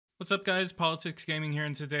What's up, guys? PoliticsGaming here,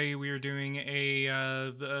 and today we are doing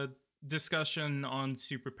a discussion on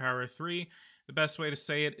SuperPower 3. The best way to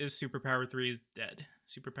say it is SuperPower 3 is dead.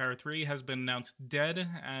 SuperPower 3 has been announced dead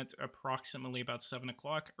at approximately about 7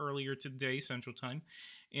 o'clock earlier today, Central Time.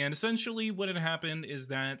 And essentially what had happened is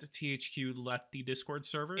that THQ left the Discord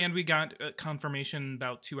server, and we got confirmation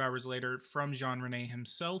about 2 hours later from Jean Rene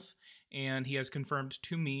himself, and he has confirmed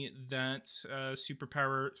to me that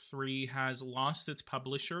SuperPower 3 has lost its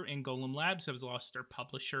publisher, and GolemLabs has lost their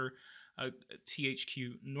publisher,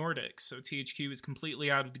 THQ Nordic. So THQ is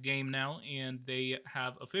completely out of the game now, and they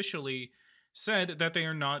have officially said that they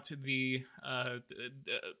are not the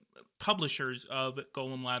publishers of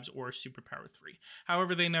GolemLabs or SuperPower 3.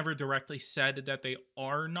 However, they never directly said that they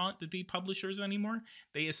are not the publishers anymore.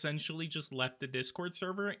 They essentially just left the Discord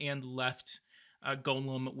server and left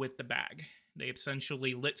Golem with the bag. They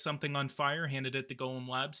essentially lit something on fire, handed it to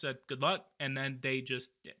GolemLabs, said good luck, and then they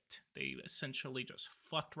just dipped. They essentially just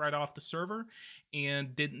fucked right off the server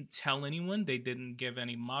and didn't tell anyone. They didn't give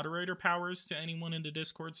any moderator powers to anyone in the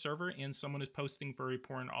Discord server, and someone is posting furry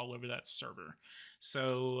porn all over that server.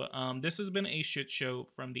 So this has been a shit show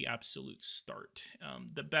from the absolute start.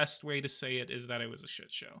 The best way to say it is that it was a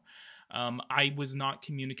shit show. I was not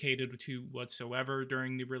communicated to whatsoever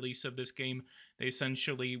during the release of this game. They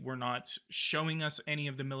essentially were not showing us any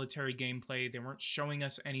of the military gameplay. They weren't showing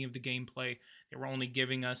us any of the gameplay. They were only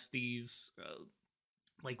giving us these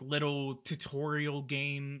like little tutorial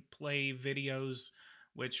gameplay videos,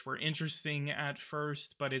 which were interesting at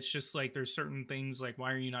first, but it's just like there's certain things like,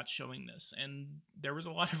 why are you not showing this? And there was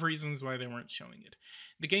a lot of reasons why they weren't showing it.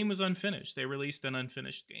 The game was unfinished. They released an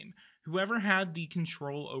unfinished game. Whoever had the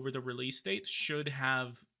control over the release date should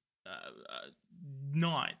have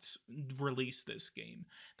not released this game.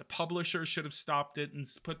 The publisher should have stopped it and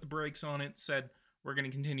put the brakes on it, said, we're going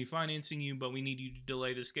to continue financing you, but we need you to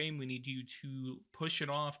delay this game. We need you to push it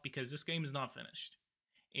off because this game is not finished.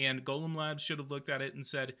 And GolemLabs should have looked at it and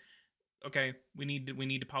said, okay, we need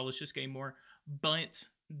to polish this game more. But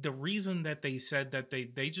the reason that they said that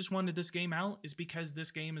they just wanted this game out is because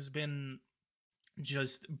this game has been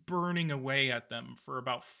just burning away at them for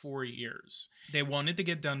about 4 years. They wanted to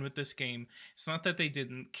get done with this game. It's not that they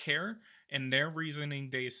didn't care. And their reasoning,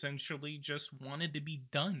 they essentially just wanted to be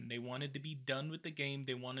done. They wanted to be done with the game.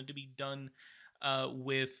 They wanted to be done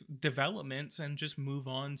with developments and just move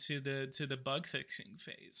on to the bug fixing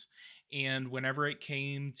phase. And whenever it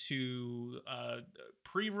came to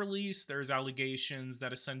pre-release, there's allegations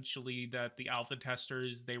that essentially that the alpha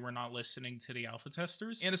testers, they were not listening to the alpha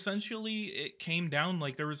testers. And essentially it came down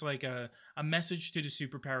like there was like a message to the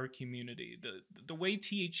SuperPower community. The way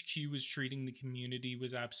THQ was treating the community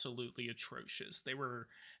was absolutely atrocious. They were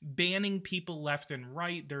banning people left and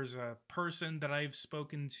right. There's a person that I've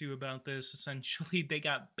spoken to about this. Essentially, they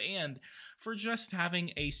got banned for just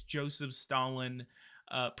having a Joseph Stalin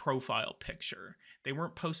profile picture. They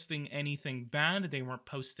weren't posting anything bad. They weren't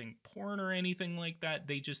posting porn or anything like that.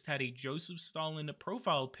 They just had a Joseph Stalin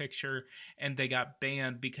profile picture, and they got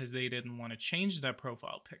banned because they didn't want to change that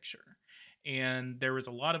profile picture. And there was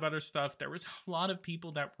a lot of other stuff. There was a lot of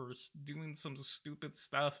people that were doing some stupid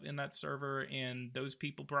stuff in that server, and those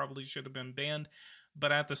people probably should have been banned.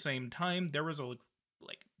 But at the same time, there was a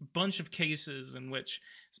bunch of cases in which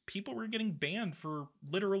people were getting banned for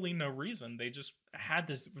literally no reason. They just had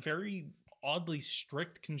this very oddly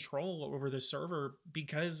strict control over the server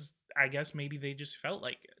because I guess maybe they just felt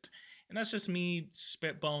like it. And that's just me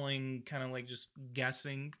spitballing, kind of like just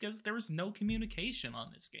guessing, because there was no communication on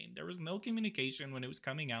this game. There was no communication when it was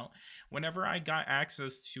coming out. Whenever I got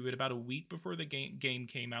access to it about a week before the game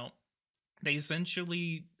came out, they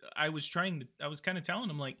essentially, I was kind of telling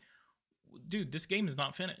them like, dude, this game is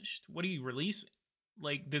not finished. What are you releasing?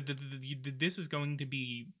 Like, this is going to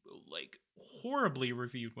be like horribly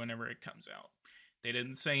reviewed whenever it comes out. They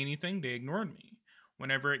didn't say anything. They ignored me.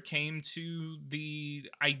 Whenever it came to the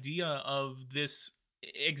idea of this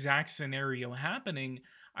exact scenario happening,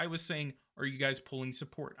 I was saying, are you guys pulling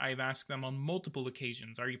support? I've asked them on multiple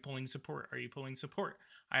occasions, are you pulling support? Are you pulling support?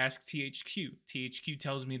 I asked THQ. THQ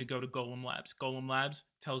tells me to go to GolemLabs. GolemLabs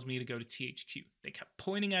tells me to go to THQ. They kept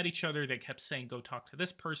pointing at each other. They kept saying, go talk to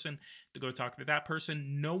this person, to go talk to that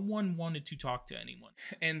person. No one wanted to talk to anyone.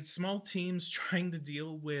 And small teams trying to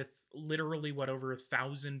deal with literally over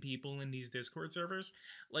 1,000 people in these Discord servers,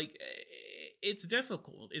 like, it's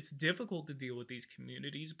difficult. It's difficult to deal with these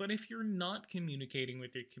communities, but if you're not communicating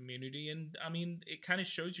with your community, and I mean, it kind of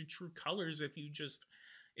shows your true colors if you just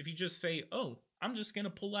say, oh, I'm just going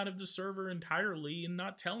to pull out of the server entirely and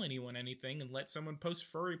not tell anyone anything and let someone post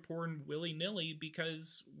furry porn willy-nilly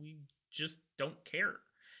because we just don't care.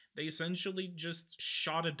 They essentially just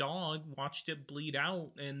shot a dog, watched it bleed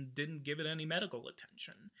out, and didn't give it any medical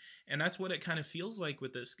attention. And that's what it kind of feels like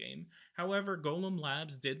with this game. However,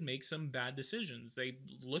 GolemLabs did make some bad decisions. They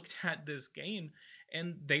looked at this game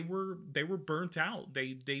and they were burnt out.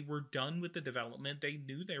 They were done with the development. They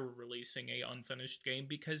knew they were releasing a unfinished game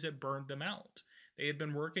because it burned them out. They had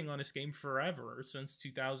been working on this game forever, since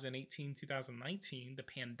 2018, 2019. The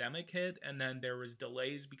pandemic hit, and then there was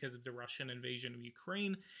delays because of the Russian invasion of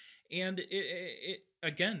Ukraine. And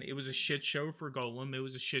it was a shit show for Golem. It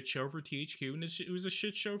was a shit show for THQ, and it was a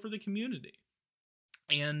shit show for the community.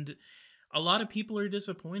 And a lot of people are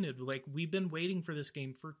disappointed. Like, we've been waiting for this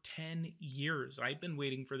game for 10 years. I've been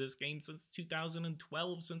waiting for this game since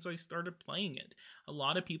 2012, since I started playing it. A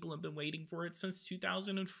lot of people have been waiting for it since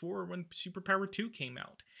 2004 when SuperPower 2 came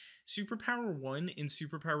out. SuperPower 1 and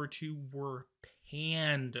SuperPower 2 were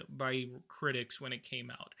panned by critics when it came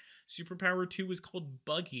out. SuperPower 2 was called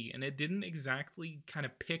buggy, and it didn't exactly kind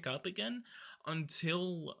of pick up again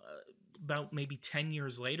until about maybe 10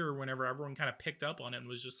 years later, whenever everyone kind of picked up on it and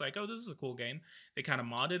was just like, oh, this is a cool game. They kind of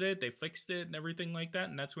modded it, they fixed it and everything like that.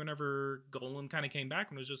 And that's whenever Golem kind of came back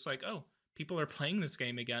and was just like, oh, people are playing this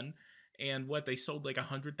game again. And what, they sold like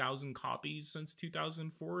 100,000 copies since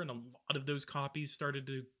 2004, and a lot of those copies started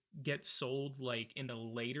to get sold like in the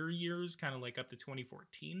later years, kind of like up to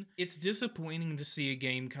 2014. It's disappointing to see a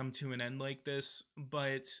game come to an end like this,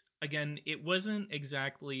 but again, it wasn't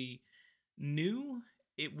exactly new.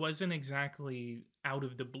 It wasn't exactly out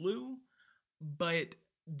of the blue, but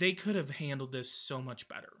they could have handled this so much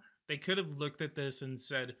better. They could have looked at this and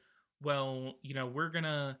said, well, you know, we're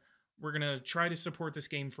gonna try to support this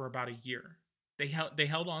game for about a year. They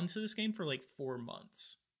held on to this game for like 4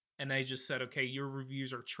 months. And they just said, okay, your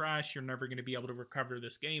reviews are trash. You're never going to be able to recover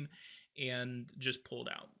this game, and just pulled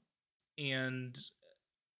out. And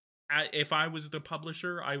if I was the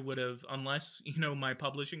publisher, I would have, unless, you know, my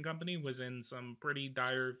publishing company was in some pretty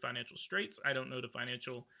dire financial straits. I don't know the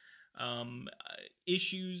financial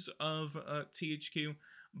issues of THQ,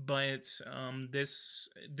 but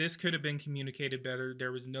this could have been communicated better.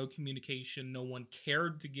 There was no communication. No one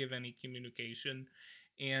cared to give any communication.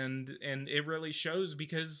 And it really shows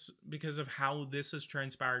because of how this has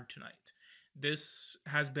transpired tonight. This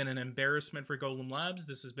has been an embarrassment for GolemLabs.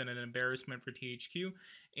 This has been an embarrassment for THQ,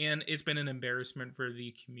 and it's been an embarrassment for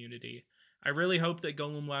the community. I really hope that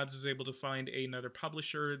GolemLabs is able to find another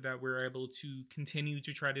publisher, that we're able to continue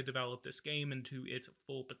to try to develop this game into its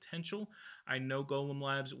full potential. I know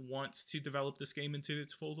GolemLabs wants to develop this game into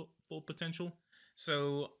its full potential,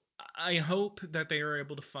 so I hope that they are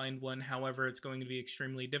able to find one. However, it's going to be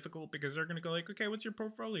extremely difficult because they're going to go like, okay, what's your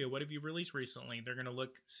portfolio? What have you released recently? They're going to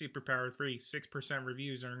look SuperPower 3, 6%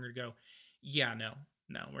 reviews, and they're going to go, yeah, no,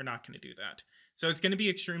 we're not going to do that. So it's going to be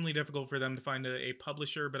extremely difficult for them to find a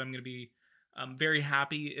publisher, but I'm going to be very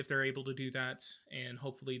happy if they're able to do that. And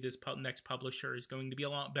hopefully this next publisher is going to be a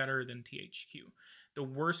lot better than THQ. The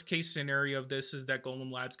worst case scenario of this is that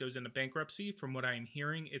GolemLabs goes into bankruptcy. From what I am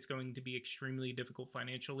hearing, it's going to be extremely difficult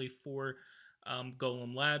financially for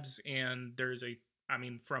GolemLabs. And there's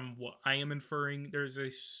from what I am inferring,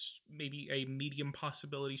 there's maybe a medium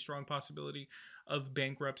possibility, strong possibility of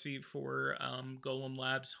bankruptcy for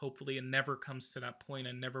GolemLabs. Hopefully it never comes to that point.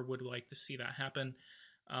 I never would like to see that happen.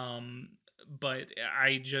 But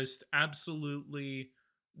I just absolutely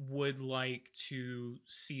would like to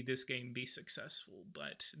see this game be successful,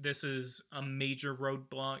 but this is a major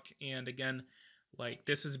roadblock. And again, like,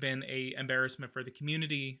 this has been a embarrassment for the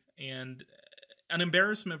community and an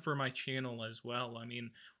embarrassment for my channel as well. I mean,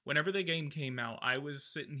 whenever the game came out, I was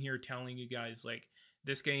sitting here telling you guys, like,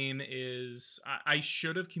 this game is, I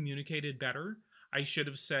should have communicated better. I should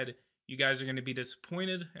have said, you guys are going to be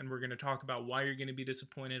disappointed, and we're going to talk about why you're going to be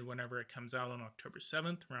disappointed whenever it comes out on October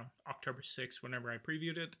 7th, around October 6th, whenever I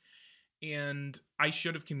previewed it. And I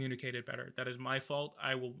should have communicated better. That is my fault.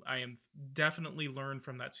 I am definitely learned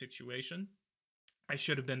from that situation. I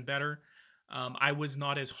should have been better. I was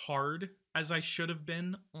not as hard as I should have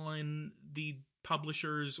been on the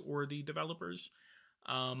publishers or the developers.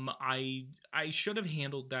 I should have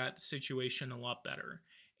handled that situation a lot better.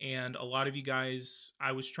 And a lot of you guys,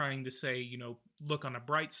 I was trying to say, you know, look on the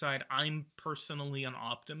bright side. I'm personally an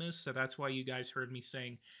optimist, so that's why you guys heard me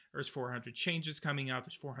saying there's 400 changes coming out,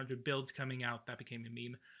 there's 400 builds coming out. That became a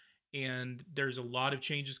meme. And there's a lot of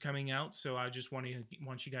changes coming out, so I just want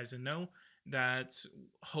you guys to know that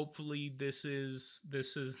hopefully this is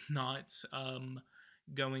not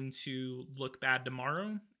going to look bad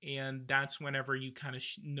tomorrow. And that's whenever you kind of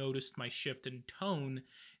noticed my shift in tone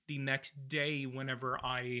the next day, whenever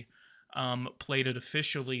I played it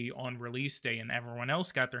officially on release day and everyone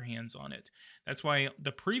else got their hands on it. That's why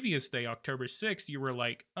the previous day, October 6th, you were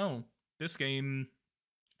like, oh, this game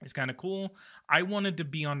is kind of cool. I wanted to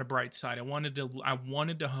be on the bright side. I wanted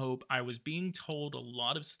to hope. I was being told a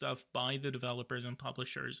lot of stuff by the developers and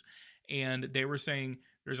publishers, and they were saying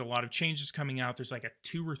there's a lot of changes coming out. There's like a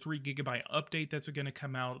 2 or 3 gigabyte update that's going to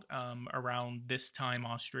come out around this time,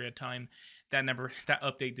 Austria time. That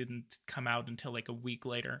update didn't come out until like a week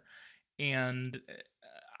later, and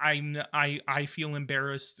I feel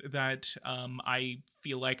embarrassed that I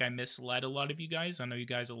feel like I misled a lot of you guys. I know you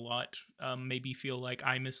guys a lot maybe feel like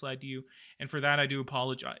I misled you, and for that I do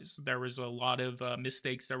apologize. There was a lot of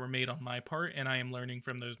mistakes that were made on my part, and I am learning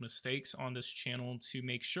from those mistakes on this channel to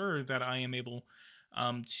make sure that I am able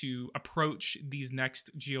to approach these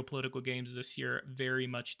next geopolitical games this year very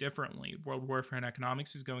much differently. World Warfare and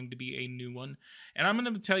Economics is going to be a new one. And I'm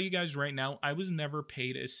going to tell you guys right now, I was never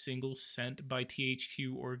paid a single cent by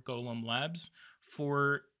THQ or GolemLabs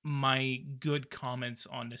for my good comments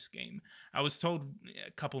on this game. I was told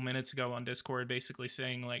a couple minutes ago on Discord basically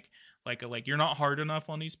saying like you're not hard enough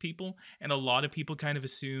on these people, and a lot of people kind of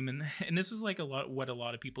assume, and this is like what a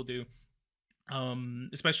lot of people do,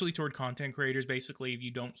 especially toward content creators. Basically, if you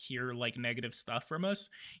don't hear like negative stuff from us,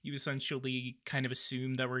 you essentially kind of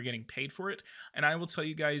assume that we're getting paid for it. And I will tell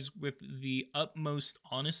you guys with the utmost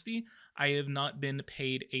honesty, I have not been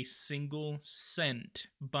paid a single cent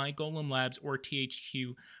by GolemLabs or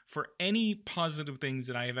THQ for any positive things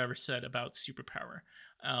that I have ever said about SuperPower.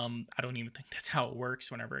 I don't even think that's how it works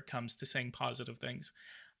whenever it comes to saying positive things.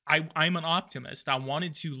 I'm an optimist. I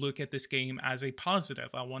wanted to look at this game as a positive.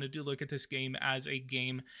 I wanted to look at this game as a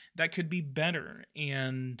game that could be better.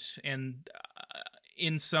 And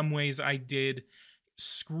in some ways, I did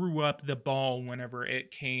screw up the ball whenever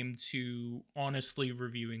it came to honestly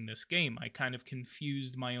reviewing this game. I kind of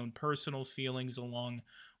confused my own personal feelings along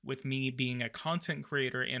with me being a content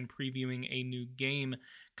creator and previewing a new game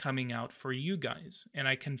coming out for you guys. And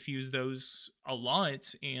I confused those a lot,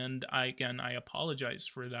 and I apologize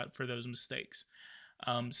for that, for those mistakes.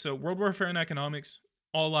 So World Warfare and Economics,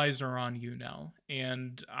 all eyes are on you now.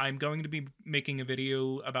 And I'm going to be making a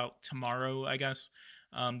video about tomorrow, I guess.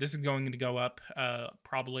 This is going to go up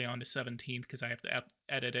probably on the 17th because I have to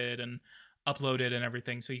edit it and upload it and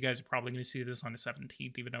everything. So you guys are probably going to see this on the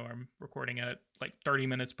 17th, even though I'm recording it like 30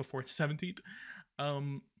 minutes before the 17th.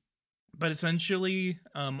 But essentially,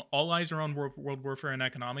 all eyes are on World Warfare and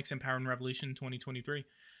Economics and Power and Revolution 2023.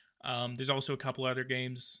 There's also a couple other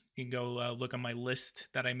games. You can go look on my list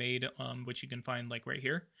that I made, which you can find like right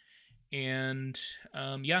here. And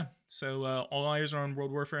yeah, so all eyes are on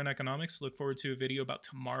World Warfare and Economics. Look forward to a video about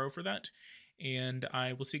tomorrow for that. And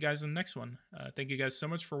I will see you guys in the next one. Thank you guys so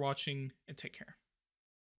much for watching, and take care.